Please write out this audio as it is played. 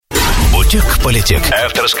«Бутик-Политик».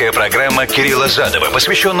 Авторская программа Кирилла Задова,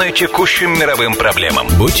 посвященная текущим мировым проблемам.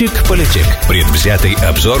 «Бутик-Политик». Предвзятый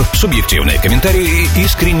обзор, субъективные комментарии и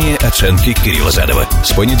искренние оценки Кирилла Задова.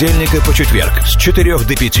 С понедельника по четверг с 4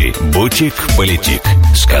 до 5. «Бутик-Политик».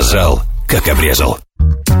 Сказал, как обрезал.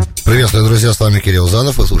 Приветствую, друзья, с вами Кирилл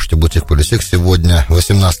Задов. Вы слушаете «Бутик-Политик». Сегодня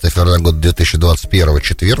 18 февраля года 2021,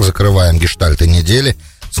 четверг. Закрываем гештальты недели,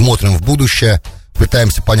 смотрим в будущее,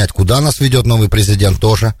 пытаемся понять, куда нас ведет новый президент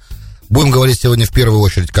тоже. Будем говорить сегодня в первую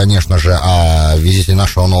очередь, конечно же, о визите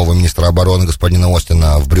нашего нового министра обороны господина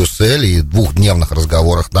Остина в Брюссель и двухдневных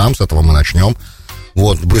разговорах там. С этого мы начнем.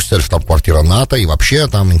 Вот, Брюссель, штаб-квартира НАТО, и вообще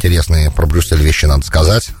там интересные про Брюссель вещи надо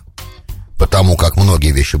сказать, потому как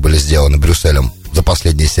многие вещи были сделаны Брюсселем за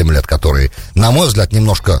последние 7 лет, которые, на мой взгляд,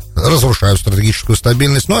 немножко разрушают стратегическую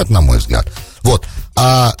стабильность, но это на мой взгляд. Вот,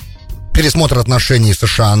 а пересмотр отношений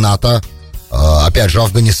США-НАТО, опять же,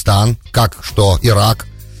 Афганистан, как что Ирак,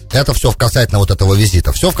 это все касательно вот этого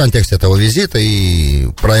визита. Все в контексте этого визита и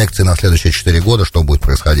проекции на следующие 4 года, что будет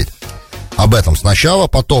происходить. Об этом сначала,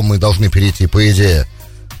 потом мы должны перейти, по идее,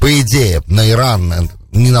 на Иран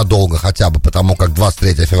ненадолго хотя бы, потому как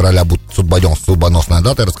 23 февраля будет судьбоносная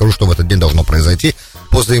дата. Я расскажу, что в этот день должно произойти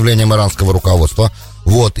по заявлениям иранского руководства.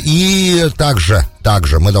 Вот, и также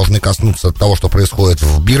мы должны коснуться того, что происходит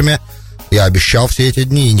в Бирме. Я обещал все эти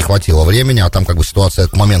дни, и не хватило времени, а там как бы ситуация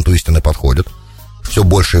к моменту истины подходит. Все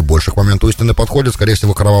больше и больше к моменту истины подходит. Скорее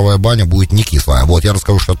всего, кровавая баня будет не кислая. Вот, я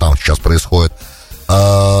расскажу, что там сейчас происходит.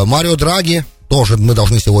 Марио Драги, тоже мы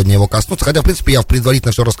должны сегодня его коснуться. Хотя, в принципе, я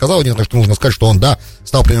предварительно все рассказал. Единственное, что нужно сказать, что он, да,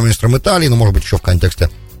 стал премьер-министром Италии, но, может быть, еще в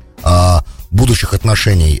контексте будущих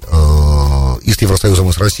отношений и с Евросоюзом,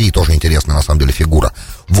 и с Россией тоже интересная, на самом деле, фигура.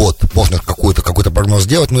 Вот, можно какой-то прогноз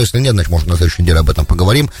сделать, но если нет, значит, может, на следующей неделе об этом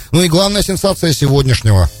поговорим. Ну и главная сенсация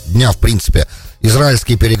сегодняшнего дня, в принципе,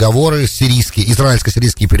 израильские переговоры,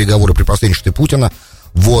 израильско-сирийские переговоры при посредничестве Путина,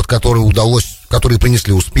 вот, которые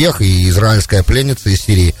принесли успех, и израильская пленница из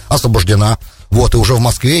Сирии освобождена. Вот, и уже в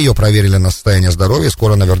Москве ее проверили на состояние здоровья, и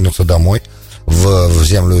скоро она вернется домой, в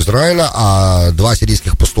землю Израиля, а 2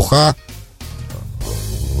 сирийских пастуха,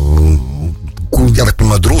 я так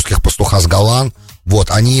понимаю, русских пастуха с Голлан,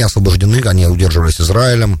 вот, они освобождены, они удерживались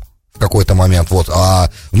Израилем в какой-то момент, вот,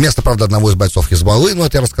 а вместо, правда, одного из бойцов Хизбаллы, ну,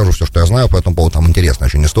 это я расскажу все, что я знаю по этому поводу, там интересная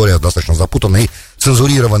очень история, достаточно запутанная и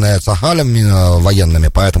цензурированная Цахалем военными,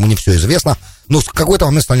 поэтому не все известно, но в какой-то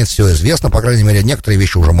момент станет все известно, по крайней мере, некоторые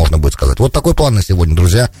вещи уже можно будет сказать. Вот такой план на сегодня,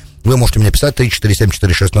 друзья. Вы можете мне писать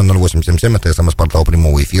 347-460-0877, это смс-портал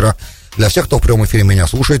прямого эфира. Для всех, кто в прямом эфире меня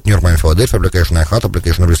слушает, Нью-Йорк, Майами, Филадельфия, Application iHeart,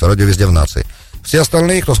 Application Брюссель Радио, везде в нации. Все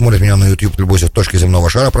остальные, кто смотрит меня на YouTube, любой точки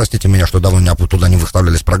земного шара, простите меня, что давно туда не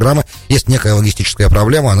выставлялись программы, есть некая логистическая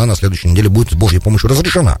проблема, она на следующей неделе будет с Божьей помощью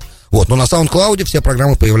разрешена. Вот, но на SoundCloud все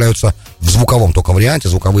программы появляются в звуковом только варианте,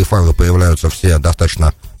 звуковые файлы появляются все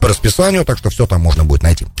достаточно по расписанию, так что все там можно будет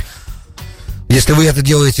найти. Если вы это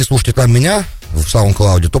делаете и слушаете там меня в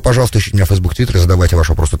SoundCloud, то, пожалуйста, ищите меня в Facebook, Twitter и задавайте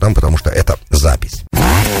ваши вопросы там, потому что это запись.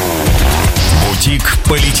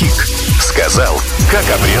 Бутик-Политик. Сказал, как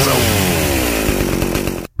обрезал.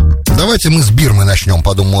 Давайте мы с Бирмы начнем,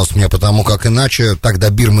 подумалось мне, потому как иначе так до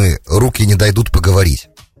Бирмы руки не дойдут поговорить.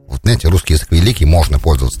 Вот, знаете, русский язык великий, можно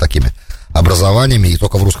пользоваться такими образованиями, и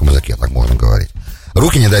только в русском языке так можно говорить.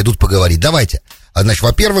 Руки не дойдут поговорить. Давайте. Значит,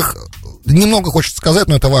 во-первых, немного хочется сказать,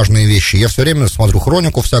 но это важные вещи. Я все время смотрю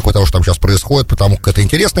хронику всякую того, что там сейчас происходит, потому как это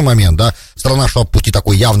интересный момент, да. Страна шла по пути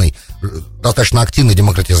такой явной, достаточно активной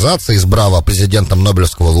демократизации, избрала президентом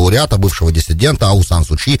Нобелевского лауреата, бывшего диссидента Аун Сан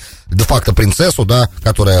Су Чжи, де-факто принцессу, да,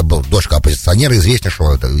 которая была дочка оппозиционера,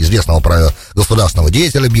 известного государственного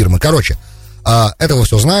деятеля Бирмы. Короче, это вы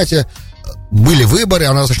все знаете. Были выборы,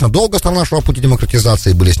 она достаточно долго страна шла по пути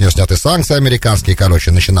демократизации, были с нее сняты санкции американские,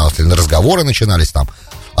 короче, разговоры начинались там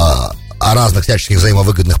о разных всяческих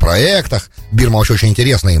взаимовыгодных проектах. Бирма вообще очень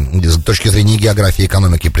интересный с точки зрения географии и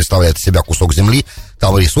экономики, представляет из себя кусок земли,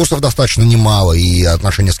 там ресурсов достаточно немало, и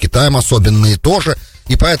отношения с Китаем особенные тоже,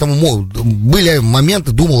 и поэтому были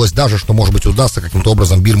моменты, думалось даже, что, может быть, удастся каким-то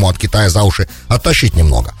образом Бирму от Китая за уши оттащить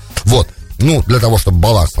немного. Вот. Ну, для того, чтобы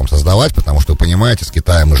баланс там создавать, потому что, вы понимаете, с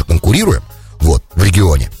Китаем мы же конкурируем, вот, в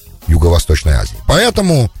регионе Юго-Восточной Азии.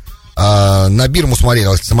 Поэтому на Бирму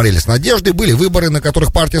смотрели с надеждой, были выборы, на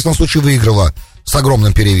которых партия Сан Су Чжи выиграла с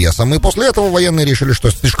огромным перевесом, и после этого военные решили, что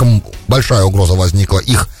слишком большая угроза возникла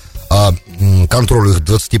их контролю их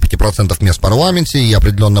 25% мест в парламенте и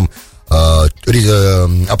определенным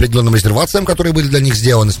резервациям, которые были для них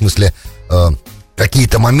сделаны, в смысле,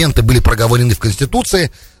 какие-то моменты были проговорены в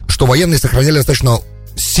Конституции, что военные сохраняли достаточно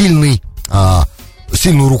сильную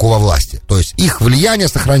руку во власти. То есть их влияние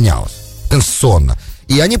сохранялось конституционно.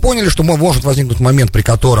 И они поняли, что может возникнуть момент, при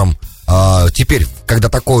котором теперь, когда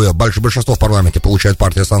такое большинство в парламенте получает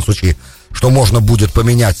партия Сан Су Чжи, что можно будет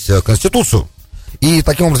поменять Конституцию и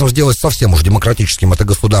таким образом сделать совсем уж демократическим это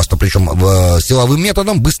государство, причем силовым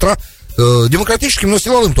методом, быстро, демократическим, но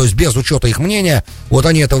силовым, то есть без учета их мнения. Вот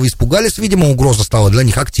они этого испугались, видимо, угроза стала для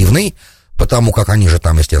них активной, потому как они же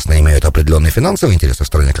там, естественно, имеют определенные финансовые интересы в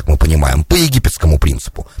стране, как мы понимаем, по египетскому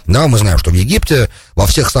принципу. Да, мы знаем, что в Египте во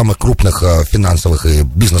всех самых крупных финансовых и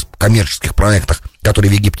бизнес-коммерческих проектах,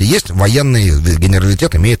 которые в Египте есть, военный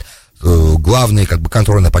генералитет имеет главный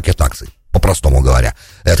контрольный пакет акций. По-простому говоря.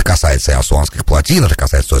 Это касается и Асуанских плотин, это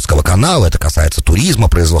касается Суэцкого канала, это касается туризма,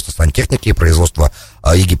 производства сантехники, производства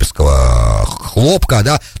египетского хлопка,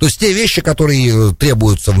 да. То есть те вещи, которые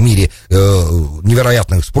требуются в мире,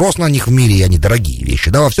 невероятный спрос на них в мире, и они дорогие вещи,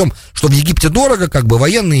 да. Во всем, что в Египте дорого,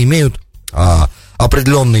 военные имеют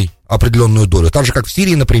определенную долю. Так же, как в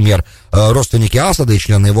Сирии, например, родственники Асада и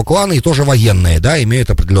члены его клана, и тоже военные, да, имеют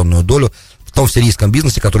определенную долю в том сирийском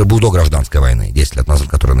бизнесе, который был до гражданской войны, 10 лет назад,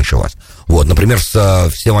 которая началась. Вот, например,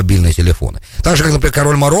 все мобильные телефоны. Так же, как, например,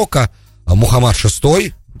 король Марокко, Мухаммад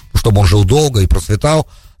VI, чтобы он жил долго и процветал,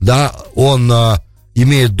 да, он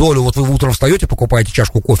имеет долю, вот вы утром встаете, покупаете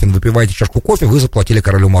чашку кофе, выпиваете чашку кофе, вы заплатили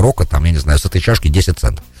королю Марокко, там, я не знаю, с этой чашки 10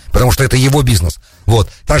 центов. Потому что это его бизнес. Вот.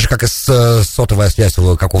 Так же, как и сотовая связь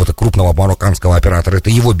какого-то крупного марокканского оператора, это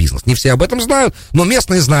его бизнес. Не все об этом знают, но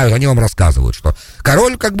местные знают, они вам рассказывают, что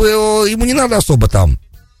король, ему не надо особо там.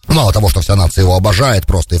 Мало того, что вся нация его обожает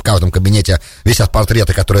просто, и в каждом кабинете висят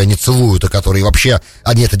портреты, которые они целуют, и которые вообще,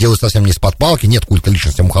 они это делают совсем не из-под палки, нет культа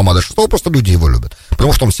личности Мухаммада VI, просто люди его любят,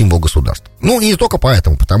 потому что он символ государства. Ну, и не только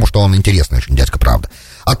поэтому, потому что он интересный очень дядька, правда.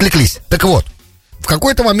 Отвлеклись. Так вот, в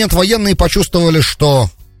какой-то момент военные почувствовали, что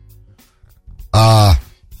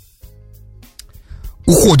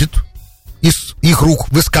уходит из их рук,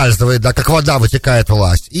 выскальзывает, да, как вода вытекает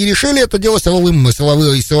власть. И решили это дело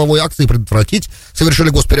силовой акцией предотвратить. Совершили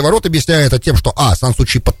госпереворот, объясняя это тем, что, Сан Су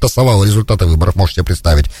Чжи подтасовала результаты выборов. Можете себе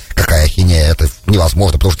представить, какая ахинея, это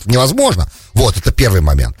невозможно, потому что это невозможно. Вот, это первый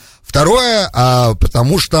момент. Второе,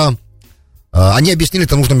 потому что они объяснили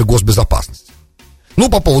это нужными госбезопасности. Ну,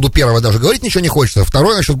 по поводу первого даже говорить ничего не хочется.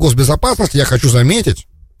 Второе, насчет госбезопасности, я хочу заметить,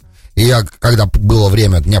 и я, когда было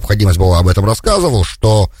время, необходимость была, об этом рассказывал,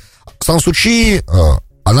 что Сан Су Чжи,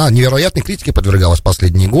 она невероятной критике подвергалась в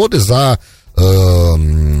последние годы за то,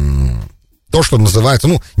 что называется,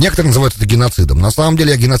 некоторые называют это геноцидом. На самом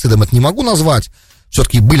деле я геноцидом это не могу назвать.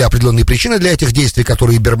 Все-таки были определенные причины для этих действий,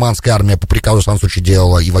 которые бирманская армия по приказу Сан Су Чжи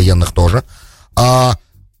делала, и военных тоже. А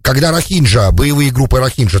когда рохинджа, боевые группы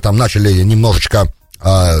рохинджа там начали немножечко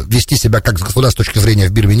вести себя как государство с точки зрения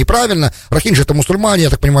в Бирме неправильно. Рохинджи — это мусульмане, я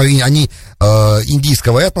так понимаю, они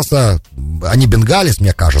индийского этноса, они бенгалис,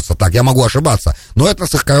 мне кажется, так, я могу ошибаться, но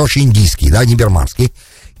этнос их, индийский, да, не бирманский.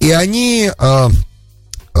 И они,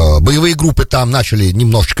 боевые группы там начали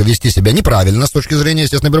немножечко вести себя неправильно с точки зрения,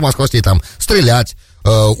 естественно, бирманских властей, там, стрелять,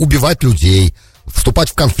 убивать людей, вступать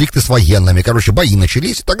в конфликты с военными. Бои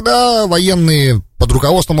начались, и тогда военные под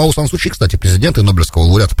руководством Аung Сан Су Чжи, кстати, президента и Нобелевского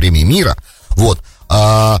лауреата премии мира, вот,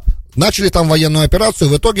 начали там военную операцию,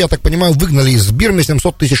 в итоге, я так понимаю, выгнали из Бирмы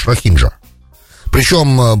 700 тысяч рохинджа.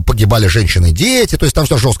 Причем погибали женщины и дети, то есть там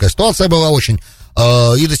вся жесткая ситуация была очень.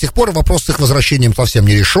 И до сих пор вопрос с их возвращением совсем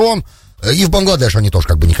не решен. И в Бангладеш они тоже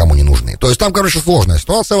никому не нужны. То есть там, сложная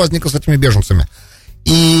ситуация возникла с этими беженцами.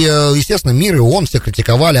 И, естественно, мир и ООН все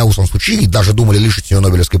критиковали Аung Сан Су Чжи, и даже думали лишить ее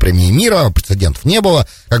Нобелевской премии мира, прецедентов не было,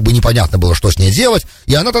 непонятно было, что с ней делать.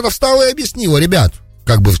 И она тогда встала и объяснила: ребят,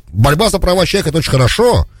 борьба за права человека — это очень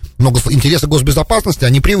хорошо, но интересы госбезопасности,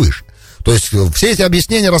 они превыше. То есть все эти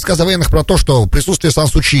объяснения, рассказы военных про то, что присутствие Сан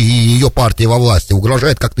Су Чжи и ее партии во власти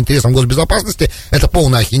угрожает как-то интересам госбезопасности, это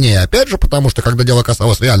полная ахинея, опять же, потому что когда дело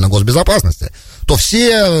касалось реально госбезопасности, то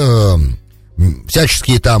все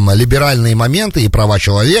всяческие там либеральные моменты и права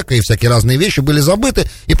человека, и всякие разные вещи были забыты,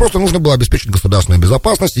 и просто нужно было обеспечить государственную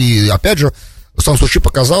безопасность. И опять же, Сан Су Чжи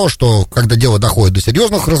показала, что когда дело доходит до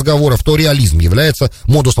серьезных разговоров, то реализм является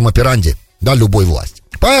модусом операнди, да, любой власти.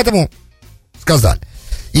 Поэтому сказали.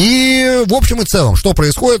 И в общем и целом, что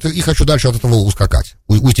происходит, и хочу дальше от этого ускакать,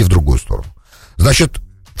 уйти в другую сторону. Значит,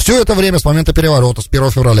 все это время с момента переворота, с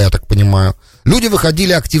 1 февраля, я так понимаю, люди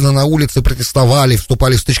выходили активно на улицы, протестовали,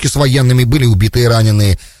 вступали в стычки с военными, были убиты и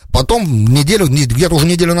раненые. Потом где-то уже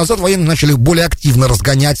неделю назад военные начали более активно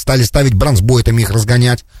разгонять, стали ставить бронзбойтами, их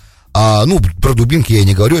разгонять. Про дубинки я и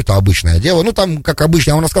не говорю, это обычное дело. Там, как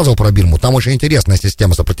обычно, я вам рассказывал про Бирму, там очень интересная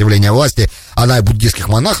система сопротивления власти. Она и буддийских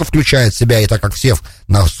монахов включает в себя, и так как все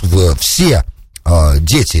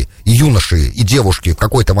дети, и юноши, и девушки в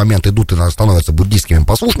какой-то момент идут и становятся буддийскими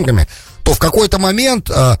послушниками, то в какой-то момент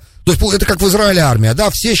То есть это как в Израиле армия, да,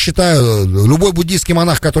 все считают, любой буддийский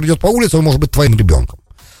монах, который идет по улице, он может быть твоим ребенком.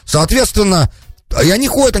 Соответственно, и они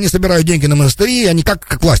ходят, они собирают деньги на монастыри, они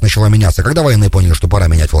как власть начала меняться, когда военные поняли, что пора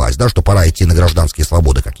менять власть, да, что пора идти на гражданские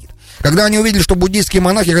свободы какие-то. Когда они увидели, что буддийские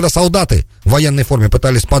монахи, когда солдаты в военной форме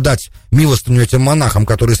пытались подать милостыню этим монахам,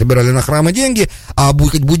 которые собирали на храмы деньги, а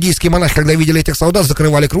буддийские монахи, когда видели этих солдат,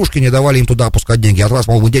 закрывали кружки, не давали им туда опускать деньги. От вас,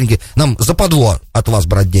 мол, деньги, нам западло от вас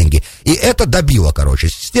брать деньги. И это добило,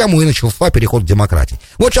 систему, и начался переход к демократии.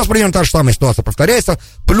 Вот сейчас примерно та же самая ситуация повторяется,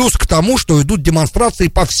 плюс к тому, что идут демонстрации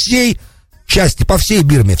по всей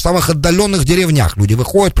Бирме, в самых отдаленных деревнях. Люди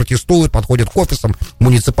выходят, протестуют, подходят к офисам,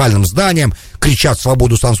 муниципальным зданиям, кричат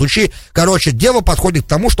 «Свободу Сан Су Чи». Дело подходит к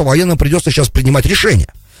тому, что военным придется сейчас принимать решения.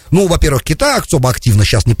 Во-первых, Китай особо активно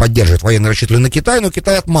сейчас не поддерживает, военные рассчитывали на Китай, но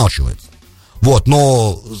Китай отмалчивается.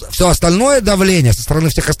 Но все остальное давление со стороны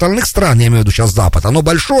всех остальных стран, я имею в виду сейчас Запад, оно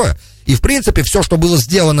большое. И, в принципе, все, что было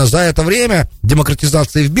сделано за это время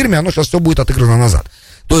демократизации в Бирме, оно сейчас все будет отыграно назад.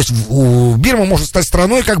 То есть Бирма может стать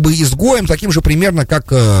страной изгоем, таким же примерно, как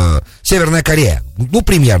Северная Корея.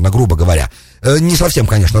 Примерно, грубо говоря. Не совсем,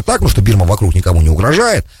 конечно, так, потому что Бирма вокруг никому не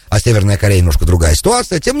угрожает, а Северная Корея немножко другая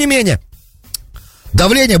ситуация. Тем не менее,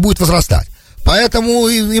 давление будет возрастать. Поэтому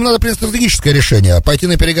им надо принять стратегическое решение. Пойти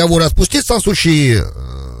на переговоры, отпустить Сан Су Чи,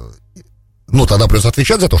 тогда придется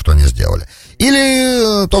отвечать за то, что они сделали.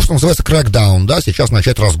 Или то, что называется крэкдаун, да, сейчас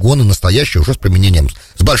начать разгоны настоящие уже с применением,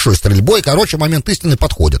 с большой стрельбой. Момент истины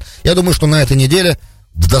подходит. Я думаю, что на этой неделе,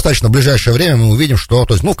 в достаточно ближайшее время мы увидим, что,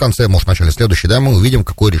 в конце, может, в начале следующей, да, мы увидим,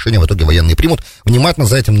 какое решение в итоге военные примут. Внимательно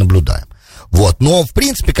за этим наблюдаем. Но, в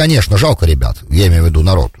принципе, конечно, жалко ребят, я имею в виду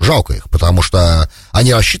народ, жалко их, потому что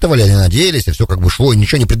они рассчитывали, они надеялись, и все шло, и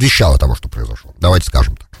ничего не предвещало того, что произошло. Давайте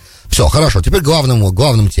скажем так. Все, хорошо, теперь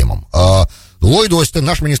главным темам. Ллойд Остин,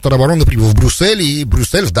 наш министр обороны, прибыл в Брюссель, и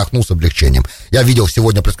Брюссель вздохнул с облегчением. Я видел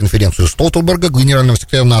сегодня пресс-конференцию Столтенберга, генерального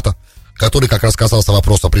секретаря НАТО, который как раз касался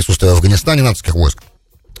вопроса присутствия в Афганистане натовских войск.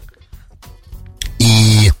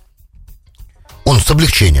 И он с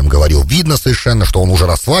облегчением говорил, видно совершенно, что он уже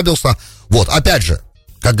расслабился. Опять же,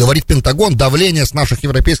 как говорит Пентагон, давление с наших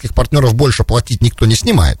европейских партнеров больше платить никто не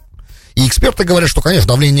снимает. И эксперты говорят, что, конечно,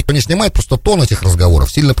 давление никто не снимает, просто тон этих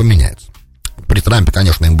разговоров сильно поменяется. При Трампе,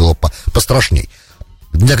 конечно, им было пострашней.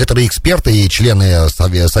 Некоторые эксперты и члены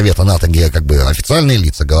Совета НАТО, официальные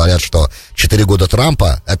лица, говорят, что 4 года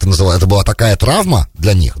Трампа, это была такая травма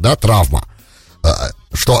для них, да, травма,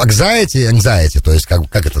 что anxiety, то есть,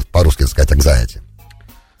 как это по-русски сказать, anxiety?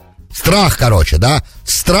 Страх, да,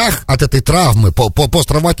 страх от этой травмы,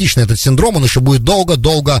 посттравматичный этот синдром, он еще будет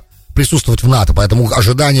долго-долго присутствовать в НАТО, поэтому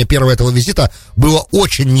ожидание первого этого визита было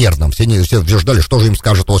очень нервным. Все ждали, что же им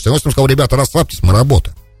скажет Остин. Остин сказал, ребята, расслабьтесь, мы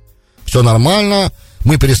работаем. Все нормально,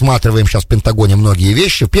 мы пересматриваем сейчас в Пентагоне многие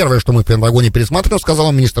вещи. Первое, что мы в Пентагоне пересматриваем,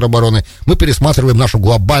 сказал министр обороны, мы пересматриваем наше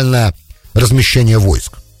глобальное размещение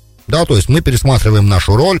войск. Да, то есть мы пересматриваем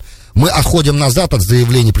нашу роль, мы отходим назад от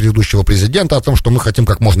заявлений предыдущего президента о том, что мы хотим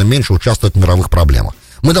как можно меньше участвовать в мировых проблемах.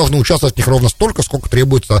 Мы должны участвовать в них ровно столько, сколько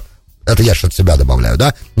требуется. Это я сейчас от себя добавляю,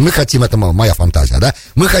 да? Мы хотим, это моя фантазия, да?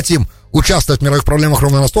 Мы хотим участвовать в мировых проблемах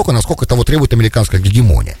ровно настолько, насколько того требует американская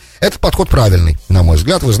гегемония. Этот подход правильный, на мой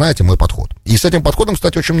взгляд, вы знаете мой подход. И с этим подходом,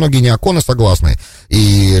 кстати, очень многие неоконы согласны,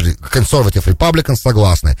 и conservative republicans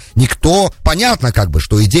согласны. Никто, понятно,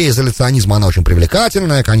 что идея изоляционизма, она очень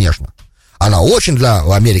привлекательная, конечно. Она очень для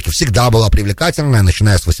Америки всегда была привлекательная,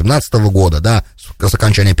 начиная с 18 года, да, с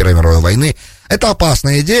окончания Первой мировой войны. Это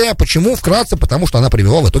опасная идея. Почему? Вкратце, потому что она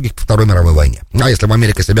привела в итоге к Второй мировой войне. А если бы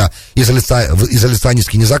Америка себя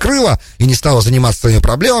изоляционистски не закрыла и не стала заниматься своими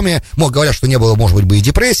проблемами, говорят, что не было, может быть, бы и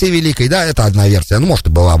депрессии великой, да, это одна версия, может, и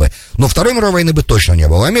была бы. Но Второй мировой войны бы точно не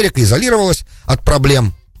было. Америка изолировалась от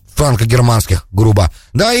проблем франко-германских, грубо,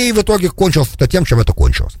 да, и в итоге кончилось тем, чем это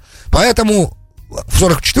кончилось. Поэтому в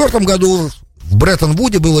 1944 году в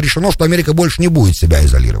Бреттон-Вуде было решено, что Америка больше не будет себя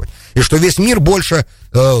изолировать. И что весь мир должен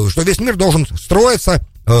строиться,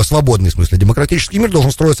 свободный, в смысле, демократический мир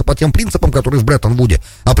должен строиться по тем принципам, которые в Бреттон-Вуде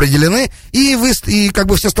определены. И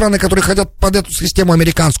все страны, которые хотят под эту систему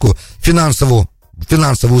американскую финансовую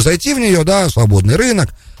зайти в нее, да, свободный рынок,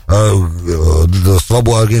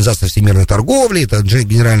 Организация всемирной торговли, это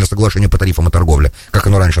Генеральное соглашение по тарифам и торговле, как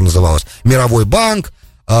оно раньше называлось, Мировой банк,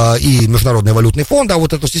 и Международный валютный фонд, а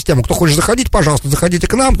вот эту систему, кто хочет заходить, пожалуйста, заходите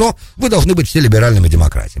к нам, но вы должны быть все либеральными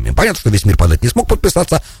демократиями. Понятно, что весь мир под это не смог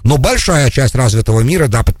подписаться, но большая часть развитого мира,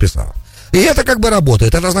 да, подписала. И это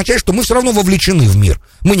работает. Это означает, что мы все равно вовлечены в мир.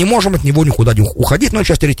 Мы не можем от него никуда не уходить, но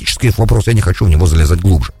сейчас теоретический вопрос, я не хочу в него залезать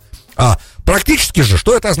глубже. А практически же,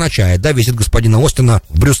 что это означает, да, визит господина Остина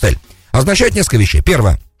в Брюссель? Означает несколько вещей.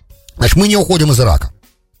 Первое, значит, мы не уходим из Ирака.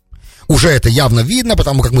 Уже это явно видно,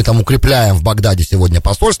 потому как мы там укрепляем в Багдаде сегодня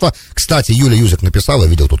посольство. Кстати, Юля Юзик написала,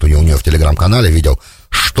 видел тут у нее в телеграм-канале, видел,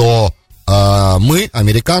 что мы,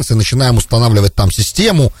 американцы, начинаем устанавливать там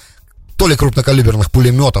систему то ли крупнокалиберных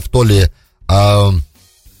пулеметов, то ли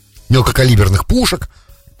мелкокалиберных пушек,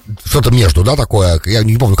 что-то между, да, такое, я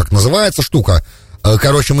не помню, как называется штука.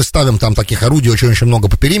 Короче, мы ставим там таких орудий очень-очень много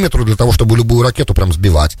по периметру для того, чтобы любую ракету прям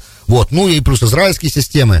сбивать. Вот, ну и плюс израильские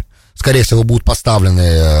системы, скорее всего, будут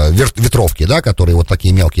поставлены ветровки, да, которые вот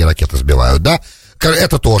такие мелкие ракеты сбивают, да,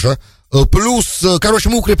 это тоже. Плюс, короче,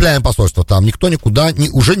 мы укрепляем посольство там,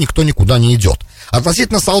 уже никто никуда не идет.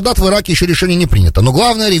 Относительно солдат в Ираке еще решение не принято, но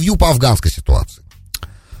главное ревью по афганской ситуации.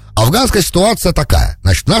 Афганская ситуация такая,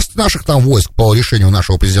 значит, наших там войск по решению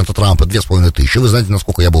нашего президента Трампа 2500, вы знаете,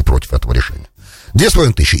 насколько я был против этого решения.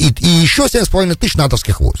 2500, и еще 7500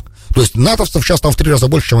 натовских войск. То есть натовцев сейчас там в 3 раза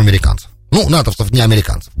больше, чем американцев. Ну, натовцев, не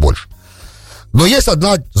американцев, больше. Но есть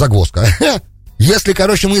одна загвоздка. Если,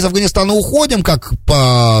 короче, мы из Афганистана уходим, как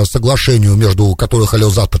по соглашению, которое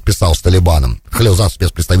Халилзад подписал с Талибаном, Халилзад,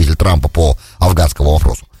 спецпредставитель Трампа по афганскому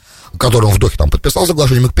вопросу, который он в Дохе там подписал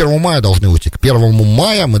соглашение, мы к 1 мая должны уйти. К 1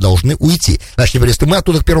 мая мы должны уйти. Значит, теперь, если мы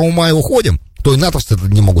оттуда к 1 мая уходим, то и натовцы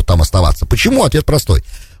не могут там оставаться. Почему? Ответ простой.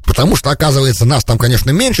 Потому что, оказывается, нас там, конечно,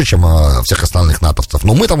 меньше, чем всех остальных натовцев,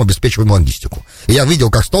 но мы там обеспечиваем логистику. И я видел,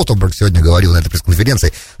 как Столтенберг сегодня говорил на этой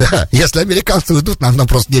пресс-конференции, если американцы уйдут, нам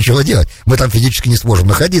просто нечего делать, мы там физически не сможем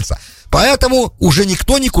находиться. Поэтому уже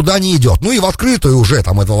никто никуда не идет. Ну и в открытую уже,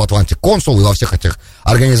 там, это в Атлантик Консул и во всех этих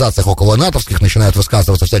организациях около натовских начинают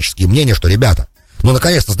высказываться всяческие мнения, что, ребята, ну,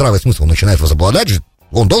 наконец-то здравый смысл начинает возобладать же,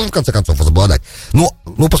 он должен, в конце концов, возобладать. Ну,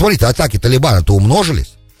 посмотрите, атаки Талибана-то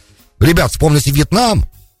умножились. Ребят, вспомните Вьетнам.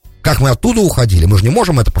 Как мы оттуда уходили, мы же не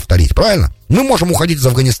можем это повторить, правильно? Мы можем уходить из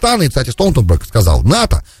Афганистана, и, кстати, Столтенберг сказал,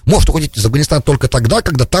 НАТО может уходить из Афганистана только тогда,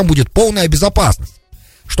 когда там будет полная безопасность.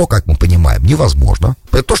 Что, как мы понимаем, невозможно.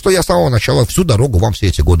 Это то, что я с самого начала всю дорогу вам все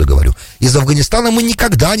эти годы говорю. Из Афганистана мы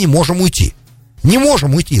никогда не можем уйти. Не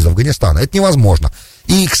можем уйти из Афганистана, это невозможно.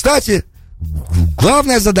 И, кстати,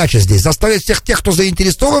 главная задача здесь заставить всех тех, кто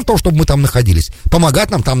заинтересован в том, чтобы мы там находились,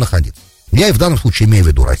 помогать нам там находиться. Я и в данном случае имею в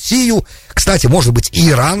виду Россию, кстати, может быть, и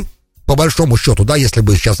Иран, по большому счету, да, если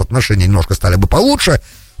бы сейчас отношения немножко стали бы получше,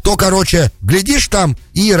 то, короче, глядишь там,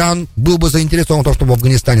 и Иран был бы заинтересован в том, чтобы в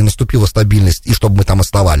Афганистане наступила стабильность, и чтобы мы там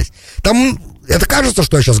оставались. Там, это кажется,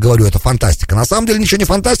 что я сейчас говорю, это фантастика. На самом деле ничего не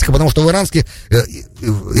фантастика, потому что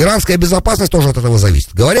иранская безопасность тоже от этого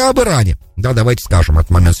зависит. Говоря об Иране, да, давайте скажем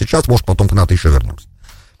этот момент сейчас, может, потом к НАТО еще вернемся.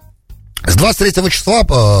 С 23 числа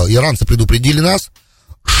иранцы предупредили нас,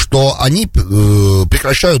 что они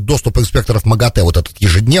прекращают доступ инспекторов МАГАТЭ, вот этот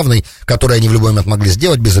ежедневный, который они в любой момент могли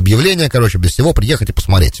сделать без объявления, короче, без всего, приехать и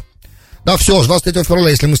посмотреть. Да, все, с 23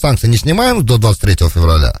 февраля, если мы санкции не снимаем до 23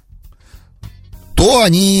 февраля, то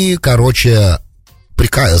они, короче,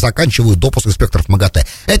 заканчивают допуск инспекторов МАГАТЭ.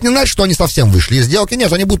 Это не значит, что они совсем вышли из сделки.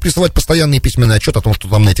 Нет, они будут присылать постоянный письменный отчет о том, что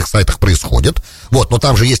там на этих сайтах происходит. Вот, но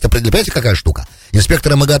там же есть определенная, понимаете, какая штука?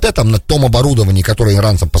 Инспекторы МАГАТЭ там на том оборудовании, которое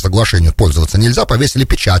иранцам по соглашению пользоваться нельзя, повесили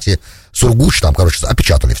печати. Сургуч там, короче,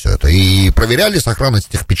 опечатали все это. И проверяли сохранность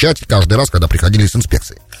этих печатей каждый раз, когда приходили с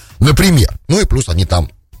инспекцией. Например. Ну и плюс они там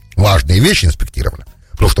важные вещи инспектировали.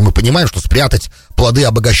 Потому что мы понимаем, что спрятать плоды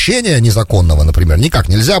обогащения незаконного, например, никак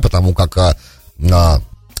нельзя, потому как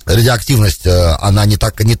радиоактивность, она не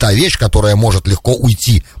та вещь, которая может легко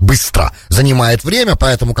уйти быстро, занимает время,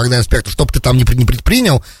 поэтому, когда инспектор, что бы ты там не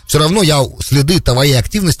предпринял, все равно я следы твоей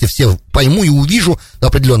активности все пойму и увижу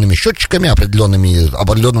определенными счетчиками,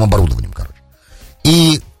 определенным оборудованием, короче.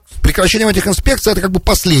 И прекращение этих инспекций, это как бы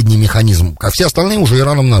последний механизм, а все остальные уже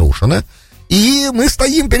Ираном нарушены. И мы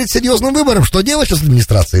стоим перед серьезным выбором, что делать сейчас с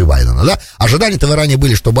администрацией Байдена, да? Ожидания-то в Иране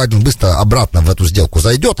были, что Байден быстро обратно в эту сделку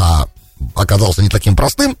зайдет, а оказался не таким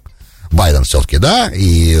простым, Байден все-таки, да, и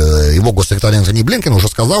его госсекретарь Энтони Блинкен уже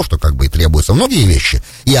сказал, что как бы и требуются многие вещи,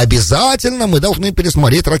 и обязательно мы должны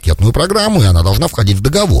пересмотреть ракетную программу, и она должна входить в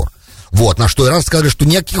договор. Вот, на что иранцы сказали, что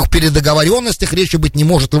никаких передоговоренностях речи быть не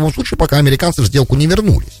может в любом случае, пока американцы в сделку не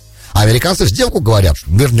вернулись. А американцы в сделку говорят,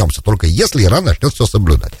 что вернемся только если Иран начнет все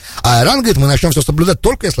соблюдать. А Иран говорит, мы начнем все соблюдать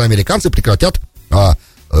только если американцы прекратят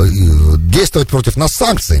действовать против нас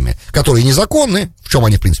санкциями, которые незаконны, в чем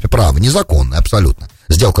они, в принципе, правы, незаконны, абсолютно.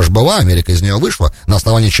 Сделка же была, Америка из нее вышла, на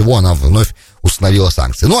основании чего она вновь установила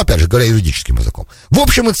санкции. Ну, опять же, говоря юридическим языком. В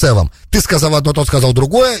общем и целом, ты сказал одно, тот сказал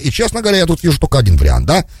другое, и, честно говоря, я тут вижу только один вариант,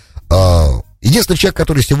 да? Единственный человек,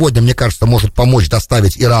 который сегодня, мне кажется, может помочь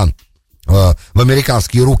доставить Иран в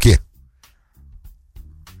американские руки,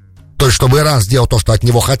 то есть, чтобы Иран сделал то, что от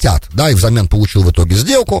него хотят, да, и взамен получил в итоге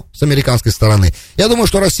сделку с американской стороны. Я думаю,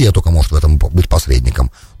 что Россия только может в этом быть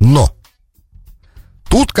посредником. Но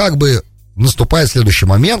тут как бы наступает следующий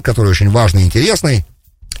момент, который очень важный, интересный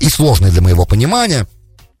и сложный для моего понимания.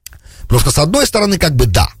 Потому что, с одной стороны, как бы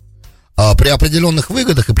да, при определенных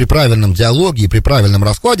выгодах и при правильном диалоге, и при правильном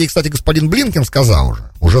раскладе, и, кстати, господин Блинкен сказал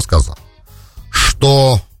уже сказал,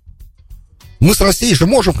 что мы с Россией же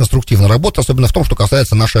можем конструктивно работать, особенно в том, что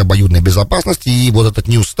касается нашей обоюдной безопасности, и вот этот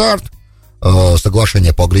New Start,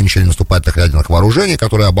 соглашение по ограничению наступательных ядерных вооружений,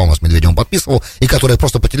 которое Обама с Медведевым подписывал, и которое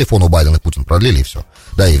просто по телефону Байден и Путин продлили, и все.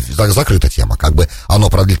 Да, и закрыта тема, как бы оно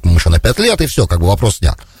продлит, по-моему, еще на 5 лет, и все, как бы вопрос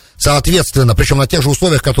снят. Соответственно, причем на тех же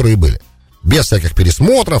условиях, которые были. Без всяких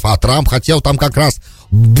пересмотров, а Трамп хотел там как раз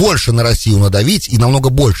больше на Россию надавить и намного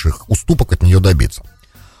больших уступок от нее добиться.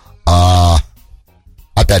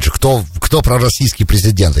 Опять же, кто пророссийский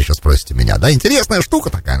президент, вы сейчас спросите меня, да, интересная штука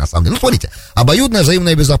такая, на самом деле. Ну, смотрите, обоюдная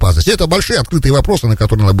взаимная безопасность, это большие открытые вопросы, на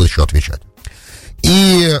которые надо будет еще отвечать.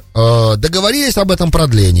 И договорились об этом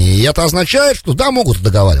продлении, и это означает, что да, могут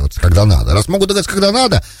договариваться, когда надо. Раз могут договариваться, когда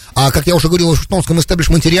надо, а, как я уже говорил, в вашингтонском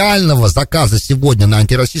истеблишменте реального заказа сегодня на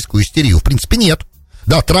антироссийскую истерию, в принципе, нет.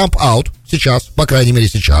 Да, Трамп аут сейчас, по крайней мере,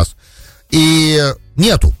 сейчас. И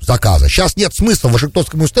нету заказа. Сейчас нет смысла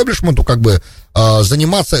вашингтонскому истеблишменту как бы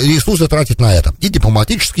заниматься, ресурсы тратить на это. И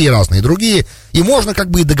дипломатические, и разные другие. И можно как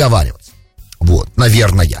бы и договариваться. Вот,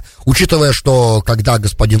 наверное. Учитывая, что когда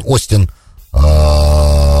господин Остин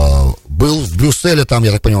был в Брюсселе, там,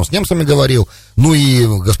 я так понимаю, с немцами говорил, ну и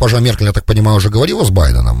госпожа Меркель, я так понимаю, уже говорила с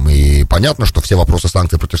Байденом, и понятно, что все вопросы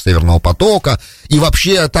санкций против Северного потока, и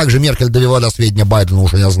вообще также Меркель довела до сведения Байдена,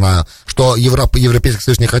 уже я знаю, что Европейский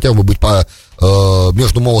Союз не хотел бы быть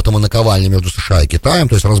между молотом и наковальней между США и Китаем,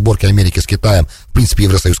 то есть разборки Америки с Китаем, в принципе,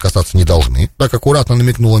 Евросоюз касаться не должны, так аккуратно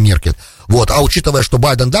намекнула Меркель. Вот, а учитывая, что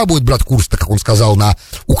Байден, да, будет брать курс, так как он сказал, на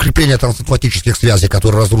укрепление трансатлантических связей,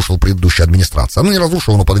 который разрушил предыдущая администрация, ну не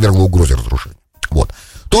разрушил, но подвергло угрозе разрушения, вот,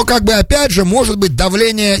 то как бы опять же может быть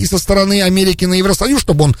давление и со стороны Америки на Евросоюз,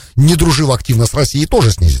 чтобы он не дружил активно с Россией,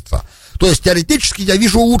 тоже снизится. То есть теоретически я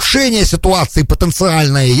вижу улучшение ситуации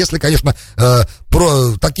потенциальное, если, конечно,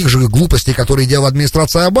 про таких же глупостей, которые делала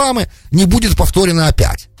администрация Обамы, не будет повторено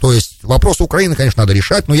опять. То есть вопрос Украины, конечно, надо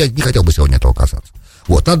решать, но я не хотел бы сегодня этого касаться.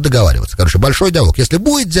 Вот, надо договариваться. Короче, большой диалог. Если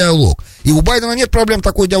будет диалог, и у Байдена нет проблем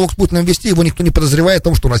такой диалог с Путиным вести, его никто не подозревает в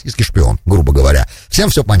том, что он российский шпион, грубо говоря. Всем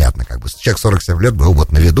все понятно, как бы. Человек 47 лет был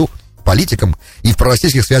вот на виду политиком, и в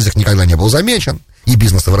пророссийских связях никогда не был замечен, и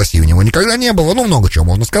бизнеса в России у него никогда не было. Ну, много чего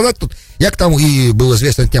можно сказать тут. Я к тому и был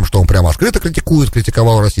известен тем, что он прямо открыто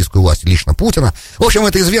критиковал российскую власть, лично Путина. В общем,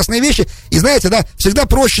 это известные вещи. И знаете, да, всегда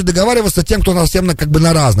проще договариваться тем, кто совсем как бы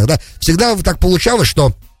на разных, да. Всегда так получалось,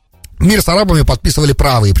 что мир с арабами подписывали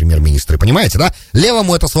правые премьер-министры, понимаете, да?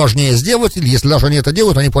 Левому это сложнее сделать, или если даже они это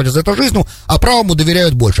делают, они платят за это жизнью, а правому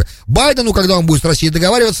доверяют больше. Байдену, когда он будет с Россией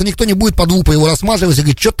договариваться, никто не будет под лупой его рассматривать и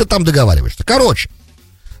говорить, что ты там договариваешься. Короче,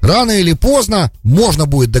 рано или поздно можно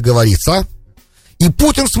будет договориться, и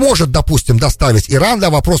Путин сможет, допустим, доставить Иран, да,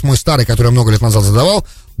 вопрос мой старый, который я много лет назад задавал,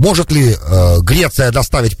 может ли Греция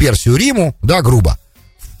доставить Персию Риму, да, грубо,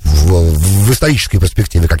 в исторической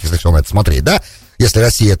перспективе, как если все на это смотреть, да, если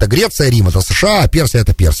Россия это Греция, Рим это США, а Персия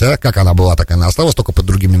это Персия, как она была, так и она осталась, только под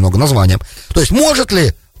другим немного названием. То есть может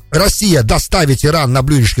ли Россия доставить Иран на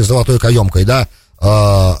блюдечке с золотой каемкой, да,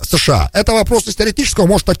 США? Это вопрос из теоретического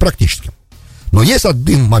может стать практическим. Но есть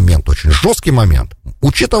один момент, очень жесткий момент,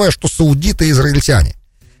 учитывая, что саудиты и израильтяне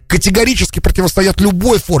категорически противостоят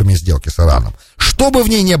любой форме сделки с Ираном, что бы в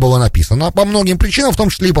ней не было написано, по многим причинам, в том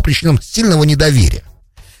числе и по причинам сильного недоверия.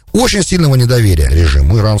 Очень сильного недоверия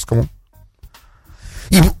режиму иранскому.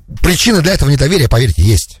 И причины для этого недоверия, поверьте,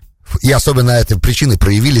 есть. И особенно эти причины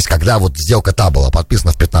проявились, когда вот сделка та была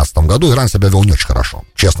подписана в 2015 году, Иран себя вел не очень хорошо.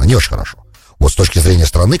 Честно, не очень хорошо. Вот с точки зрения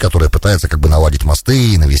страны, которая пытается как бы наладить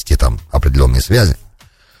мосты и навести там определенные связи.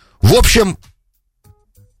 В общем,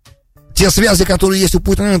 те связи, которые есть у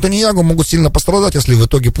Путина и Нетаньяху, могут сильно пострадать, если в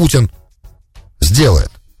итоге Путин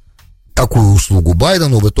сделает такую услугу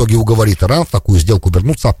Байдену, в итоге уговорит Иран в такую сделку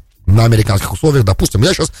вернуться на американских условиях, допустим,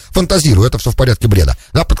 я сейчас фантазирую, это все в порядке бреда,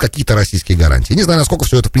 да, под какие-то российские гарантии. Не знаю, насколько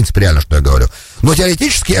все это, в принципе, реально, что я говорю. Но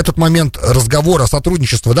теоретически этот момент разговора,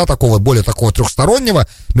 сотрудничества, да, такого, более такого трехстороннего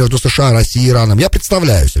между США, Россией и Ираном, я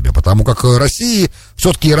представляю себе, потому как России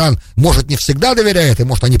все-таки Иран, может, не всегда доверяет, и,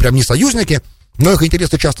 может, они прям не союзники, но их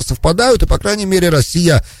интересы часто совпадают, и, по крайней мере,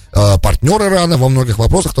 Россия партнер Ирана во многих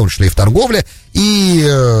вопросах, в том числе и в торговле, и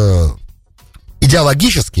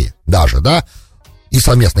идеологически даже, да, и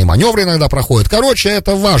совместные маневры иногда проходят. Короче,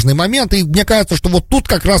 это важный момент, и мне кажется, что вот тут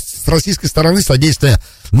как раз с российской стороны содействие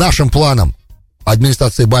нашим планам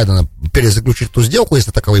администрации Байдена перезаключить эту сделку,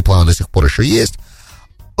 если таковые планы до сих пор еще есть,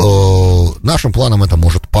 нашим планам это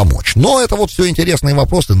может помочь. Но это вот все интересные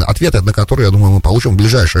вопросы, ответы на которые, я думаю, мы получим в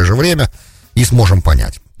ближайшее же время и сможем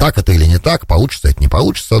понять, так это или не так, получится это, не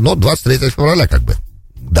получится. Но 23 февраля как бы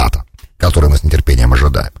дата, которую мы с нетерпением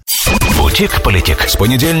ожидаем. Бутик-политик. С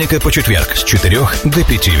понедельника по четверг с 4 до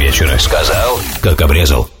 5 вечера. Сказал, как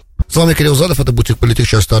обрезал. С вами Кирилл Задов, это Бутик-политик,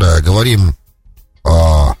 часть 2. Говорим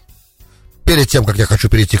перед тем, как я хочу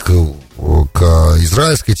перейти к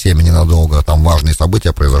израильской теме ненадолго, там важные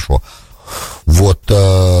события произошло. Вот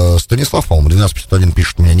Станислав, по-моему, 1251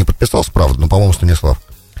 пишет, меня не подписался, правда, но, по-моему, Станислав.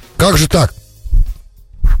 Как же так?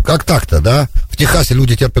 Как так-то, да? В Техасе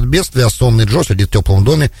люди терпят бедствие, а сонный Джо сидит в теплом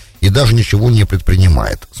доме и даже ничего не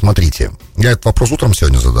предпринимает. Смотрите, я этот вопрос утром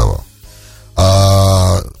сегодня задавал.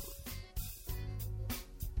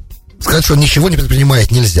 Сказать, что ничего не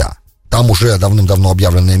предпринимает, нельзя. Там уже давным-давно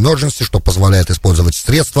объявлено emergency, что позволяет использовать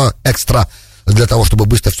средства экстра для того, чтобы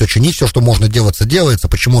быстро все чинить. Все, что можно делаться, делается.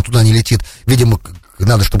 Почему он туда не летит? Видимо,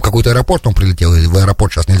 надо, чтобы какой-то аэропорт он прилетел. И в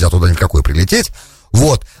аэропорт сейчас нельзя туда никакой прилететь.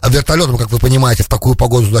 Вот. А вертолетом, как вы понимаете, в такую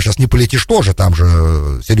погоду туда сейчас не полетишь тоже. Там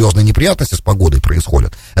же серьезные неприятности с погодой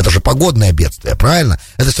происходят. Это же погодное бедствие, правильно?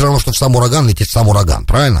 Это все равно, что в сам ураган лететь в сам ураган,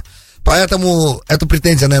 правильно? Поэтому эта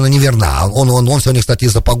претензия, наверное, неверна. Он сегодня, кстати,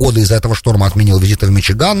 из-за погоды, из-за этого шторма отменил визиты в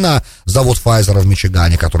Мичиган на завод Pfizer в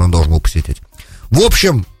Мичигане, который он должен был посетить. В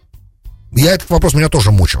общем, этот вопрос меня тоже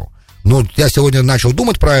мучил. Но я сегодня начал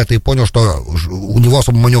думать про это и понял, что у него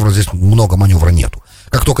особо маневра, здесь много маневра нету.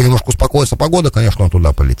 Как только немножко успокоится погода, конечно, он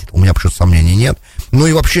туда полетит. У меня почему-то сомнений нет. Ну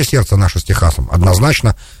и вообще сердце наше с Техасом.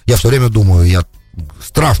 Однозначно, я все время думаю,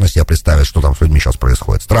 страшно себе представить, что там с людьми сейчас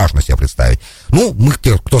происходит. Страшно себе представить. Ну, мы,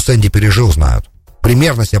 те, кто Сэнди пережил, знают.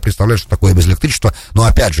 Примерно себе представляют, что такое без электричества. Но,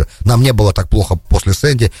 опять же, нам не было так плохо после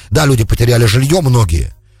Сэнди. Да, люди потеряли жилье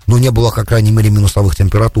многие, но не было, по крайней мере, минусовых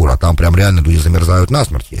температур. А там прям реально люди замерзают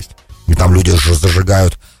насмерть есть. И там люди же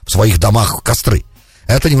зажигают в своих домах костры.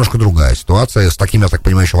 Это немножко другая ситуация. С таким, я так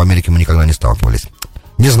понимаю, еще в Америке мы никогда не сталкивались.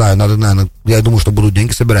 Не знаю, надо, наверное, я думаю, что будут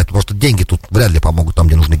деньги собирать, потому что деньги тут вряд ли помогут там,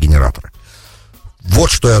 где нужны генераторы.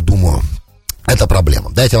 Вот что я думаю, это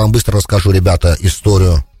проблема. Дайте я вам быстро расскажу, ребята,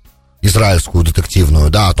 историю израильскую, детективную,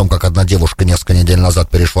 да, о том, как одна девушка несколько недель назад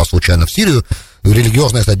перешла случайно в Сирию.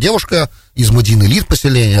 Религиозная эта девушка из Медин-Илит,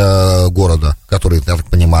 поселения города, который, я так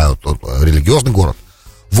понимаю, религиозный город.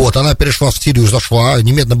 Вот, она перешла в Сирию, зашла,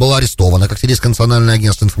 немедленно была арестована, как Сирийское национальное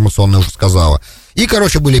агентство информационное уже сказала. И,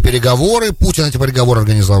 короче, были переговоры, Путин эти переговоры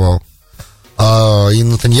организовал. И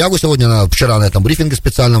Нетаньяху сегодня, вчера на этом брифинге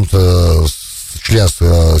специальном член с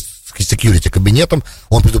security кабинетом,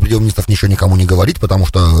 он предупредил министров ничего никому не говорить, потому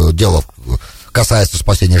что дело касается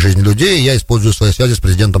спасения жизни людей, и я использую свои связи с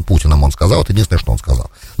президентом Путиным, он сказал, это единственное, что он сказал.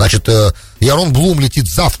 Значит, Ярон Блум летит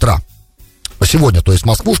завтра, сегодня, то есть в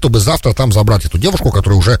Москву, чтобы завтра там забрать эту девушку,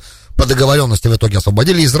 которую уже по договоренности в итоге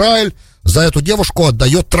освободили. Израиль за эту девушку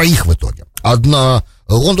отдает 3 в итоге. Он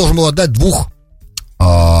должен был отдать 2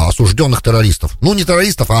 осужденных террористов. Ну, не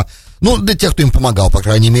террористов, для тех, кто им помогал, по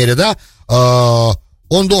крайней мере, да.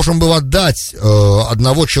 Он должен был отдать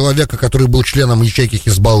одного человека, который был членом ячейки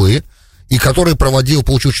Хизбаллы, и который получил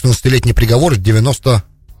 14-летний приговор в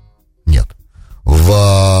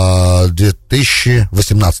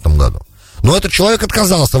 2018 году. Но этот человек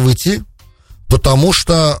отказался выйти, потому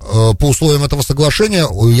что по условиям этого соглашения,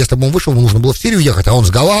 если бы он вышел, ему нужно было в Сирию ехать, а он с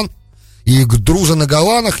Голлан, и друзы на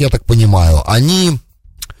Голланах, я так понимаю, они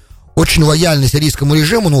очень лояльны сирийскому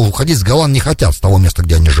режиму, но уходить с Голлан не хотят, с того места,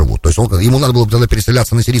 где они живут. То есть ему надо было тогда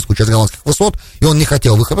переселяться на сирийскую часть голландских высот, и он не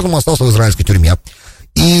хотел выходить, поэтому он остался в израильской тюрьме.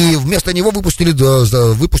 И вместо него выпустят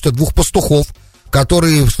 2 пастухов,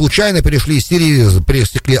 которые случайно перешли из Сирии,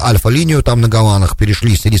 пересекли Альфа-линию там на Голланах,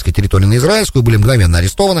 перешли с сирийской территории на израильскую, были мгновенно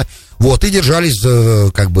арестованы, вот, и держались,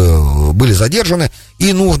 были задержаны,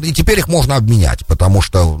 и теперь их можно обменять, потому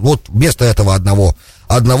что вот вместо этого одного,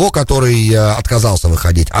 который отказался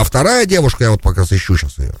выходить, а вторая девушка, я вот пока ищу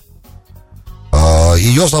сейчас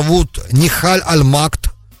ее зовут Нихаль Аль-Макт,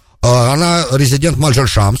 она резидент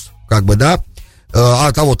Маджар-Шамс, да,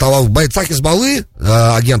 того бойца Хизбаллы,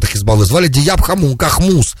 агента Хизбаллы, звали Дияб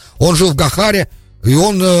Кахмус. Он жил в Гахаре, и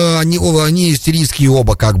они сирийские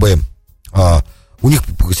оба, у них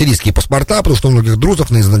сирийские паспорта, потому что у многих друзов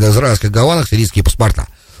на израильских Голланах сирийские паспорта.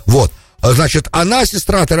 Вот. Значит, она,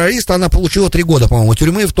 сестра террориста, она получила 3 года, по-моему,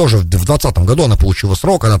 тюрьмы, тоже в 2020 году она получила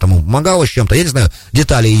срок, она там помогала с чем-то, я не знаю,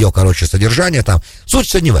 детали ее, содержания там. Суть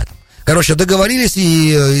все не в этом. Договорились,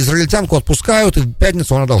 и израильтянку отпускают, и в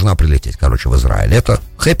пятницу она должна прилететь, в Израиль. Это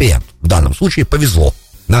хэппи-энд. В данном случае повезло.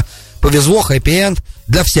 Да? Повезло, хэппи-энд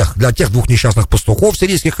для всех, для тех 2 несчастных пастухов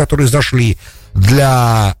сирийских, которые зашли,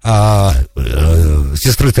 для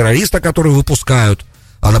сестры террориста, которые выпускают,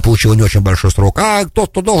 она получила не очень большой срок, а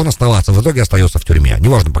тот, кто должен оставаться, в итоге остается в тюрьме,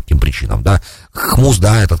 неважно по каким причинам, да. Хмуз,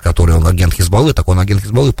 да, этот, который он агент Хизбаллы, так он агент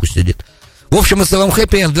Хизбаллы, пусть сидит. В общем и целом,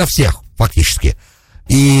 хэппи-энд для всех, фактически.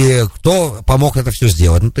 И кто помог это все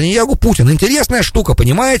сделать? Нетаньяху, Путин. Интересная штука,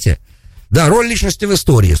 понимаете? Да, роль личности в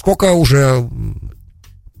истории. Сколько уже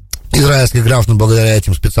израильских граждан благодаря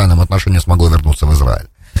этим специальным отношениям смогло вернуться в Израиль?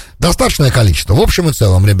 Достаточное количество. В общем и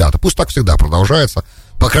целом, ребята, пусть так всегда продолжается.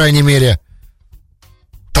 По крайней мере,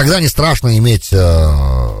 тогда не страшно иметь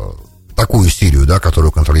такую Сирию, да,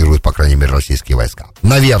 которую контролируют, по крайней мере, российские войска.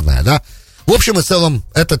 Наверное, да. В общем и целом,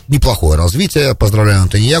 это неплохое развитие. Поздравляю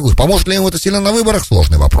Нетаньяху. Поможет ли ему это сильно на выборах?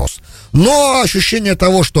 Сложный вопрос. Но ощущение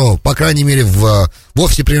того, что, по крайней мере, в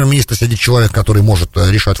офисе премьер-министра сидит человек, который может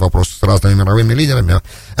решать вопросы с разными мировыми лидерами,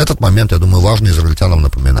 этот момент, я думаю, важно израильтянам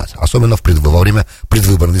напоминать. Особенно во время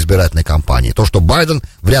предвыборной избирательной кампании. То, что Байден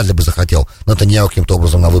вряд ли бы захотел Нетаньяху каким-то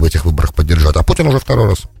образом на этих выборах поддержать, а Путин уже второй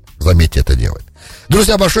раз, заметьте, это делает.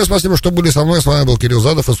 Друзья, большое спасибо, что были со мной. С вами был Кирилл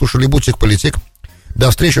Задов и слушали «Бутик Политик». До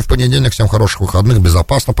встречи в понедельник. Всем хороших выходных.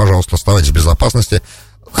 Безопасно, пожалуйста. Оставайтесь в безопасности.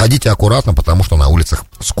 Ходите аккуратно, потому что на улицах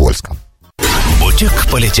скользко.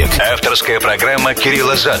 «Бутик-политик». Авторская программа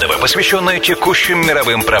Кирилла Задова, посвященная текущим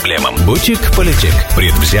мировым проблемам. «Бутик-политик».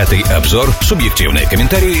 Предвзятый обзор, субъективные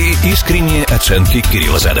комментарии и искренние оценки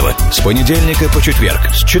Кирилла Задова. С понедельника по четверг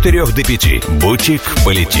с 4 до 5.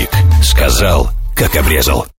 «Бутик-политик». Сказал, как обрезал.